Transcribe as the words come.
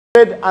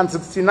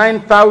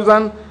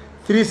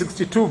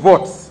169,362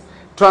 votes,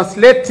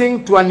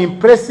 translating to an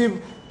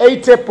impressive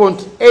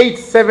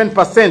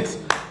 80.87%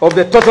 of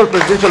the total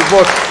presidential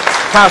votes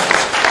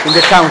cast in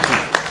the county.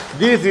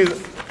 This is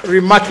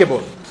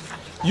remarkable.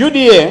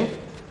 UDA,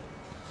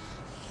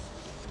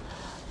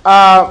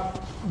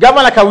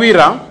 Governor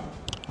Kawira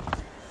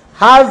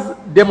has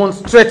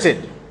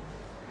demonstrated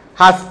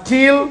her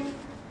skill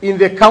in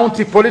the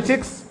county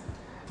politics,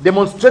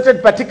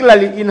 demonstrated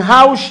particularly in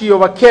how she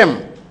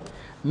overcame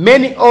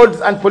many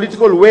odds and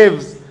political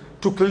waves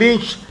to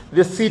clinch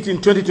the seat in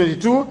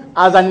 2022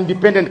 as an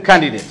independent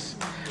candidate,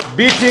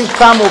 beating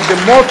some of the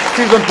most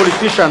seasoned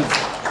politicians,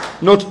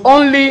 not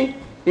only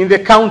in the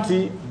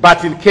county,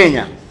 but in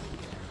Kenya.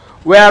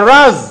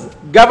 Whereas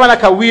Governor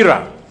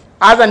Kawira,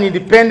 as an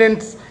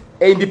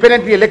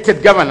independently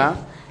elected governor,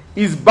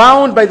 is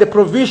bound by the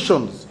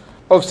provisions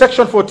of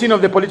Section 14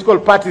 of the Political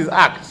Parties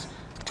Act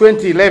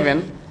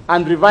 2011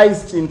 and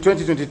revised in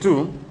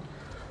 2022,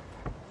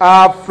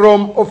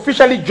 from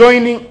officially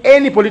joining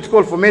any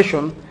political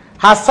formation,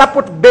 her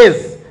support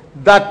base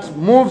that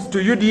moves to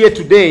UDA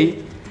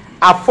today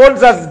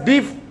affords us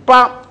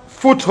deeper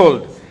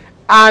foothold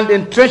and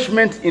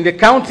entrenchment in the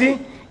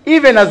county,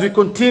 even as we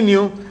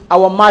continue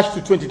our march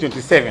to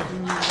 2027.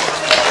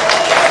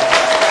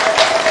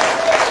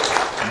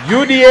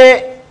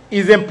 UDA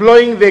is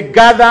employing the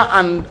gather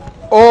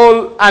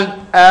all,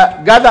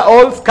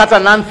 scatter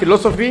none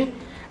philosophy,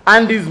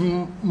 and is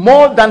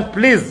more than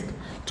pleased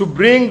to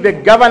bring the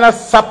governor's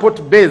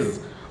support base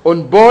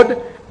on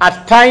board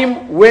at a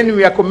time when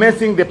we are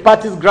commencing the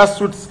party's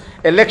grassroots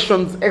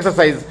elections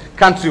exercise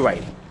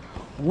countrywide.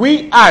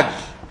 We urge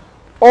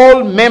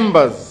all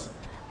members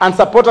and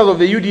supporters of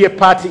the UDA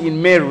party in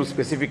Meru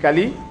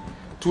specifically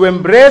to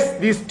embrace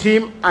this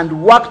team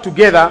and work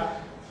together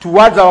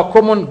towards our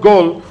common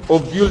goal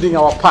of building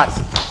our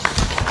party.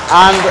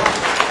 And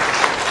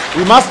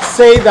we must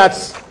say that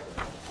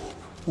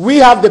we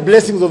have the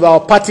blessings of our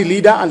party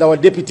leader and our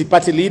deputy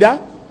party leader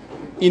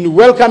in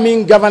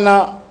welcoming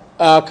Governor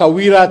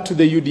Kawira to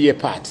the UDA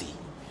party.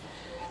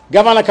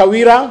 Governor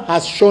Kawira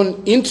has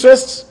shown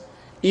interest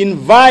in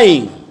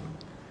vying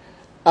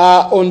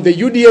on the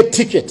UDA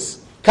ticket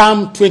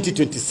come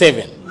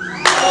 2027.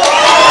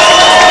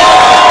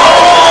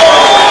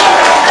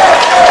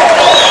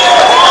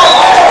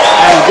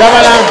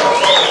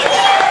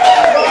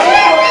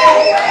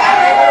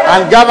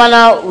 And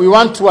Governor, we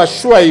want to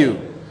assure you,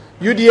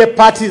 UDA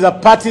party is a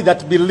party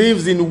that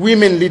believes in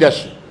women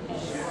leadership.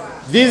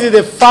 This is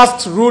the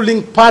first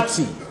ruling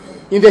party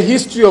in the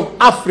history of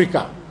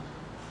Africa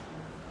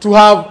to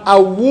have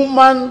a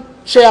woman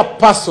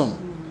chairperson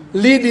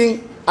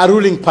leading a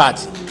ruling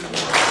party.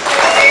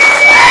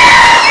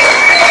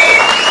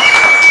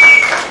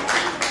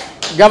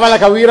 Governor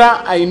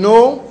Kawira, I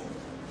know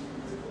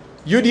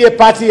UDA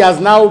party has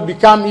now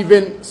become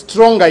even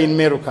stronger in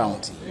Meru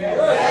County.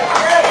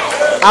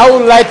 I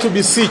would like to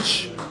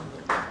beseech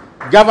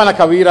Governor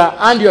Kawira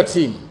and your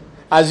team,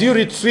 as you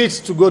retreat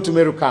to go to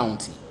Meru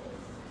County,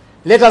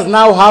 let us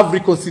now have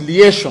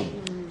reconciliation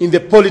in the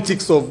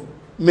politics of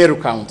Meru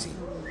County.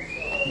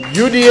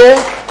 UDA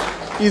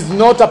is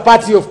not a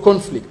party of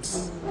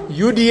conflicts.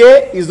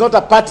 UDA is not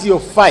a party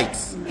of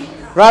fights.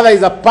 Rather,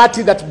 is a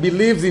party that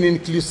believes in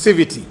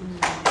inclusivity.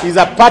 Is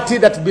a party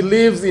that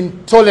believes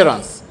in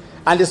tolerance,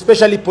 and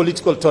especially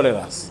political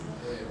tolerance.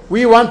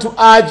 We want to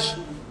urge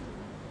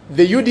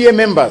the UDA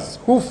members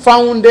who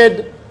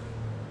founded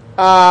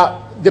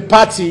the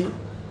party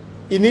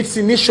in its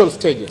initial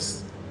stages.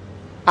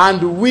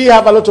 And we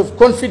have a lot of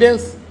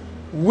confidence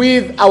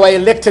with our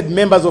elected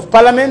members of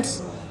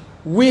parliament.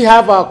 We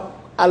have a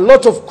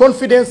lot of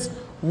confidence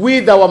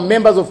with our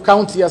members of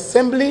county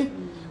assembly.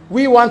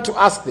 We want to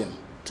ask them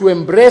to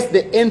embrace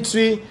the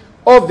entry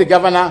of the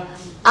governor,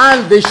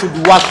 and they should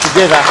work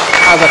together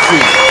as a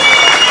team.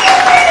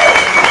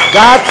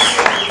 That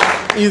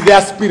is the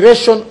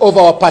aspiration of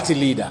our party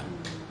leader.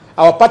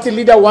 Our party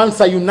leader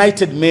wants a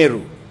united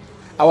Meru.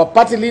 Our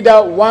party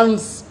leader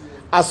wants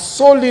a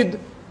solid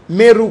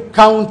Meru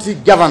County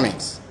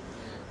government.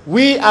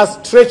 We are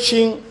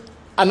stretching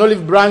an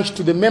olive branch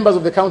to the members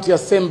of the county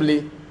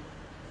assembly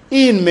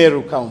in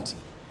Meru County.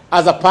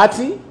 As a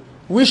party,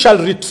 we shall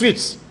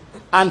retreat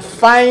and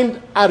find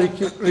a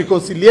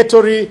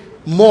reconciliatory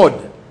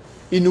mode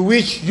in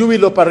which you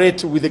will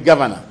operate with the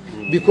governor,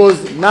 because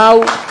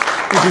now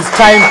it is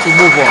time to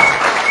move on.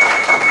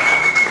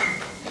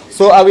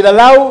 So I will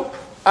allow,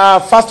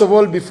 first of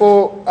all,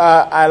 before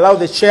I allow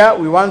the chair,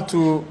 we want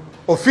to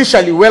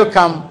officially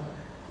welcome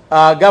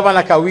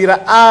Governor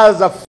Kawira as a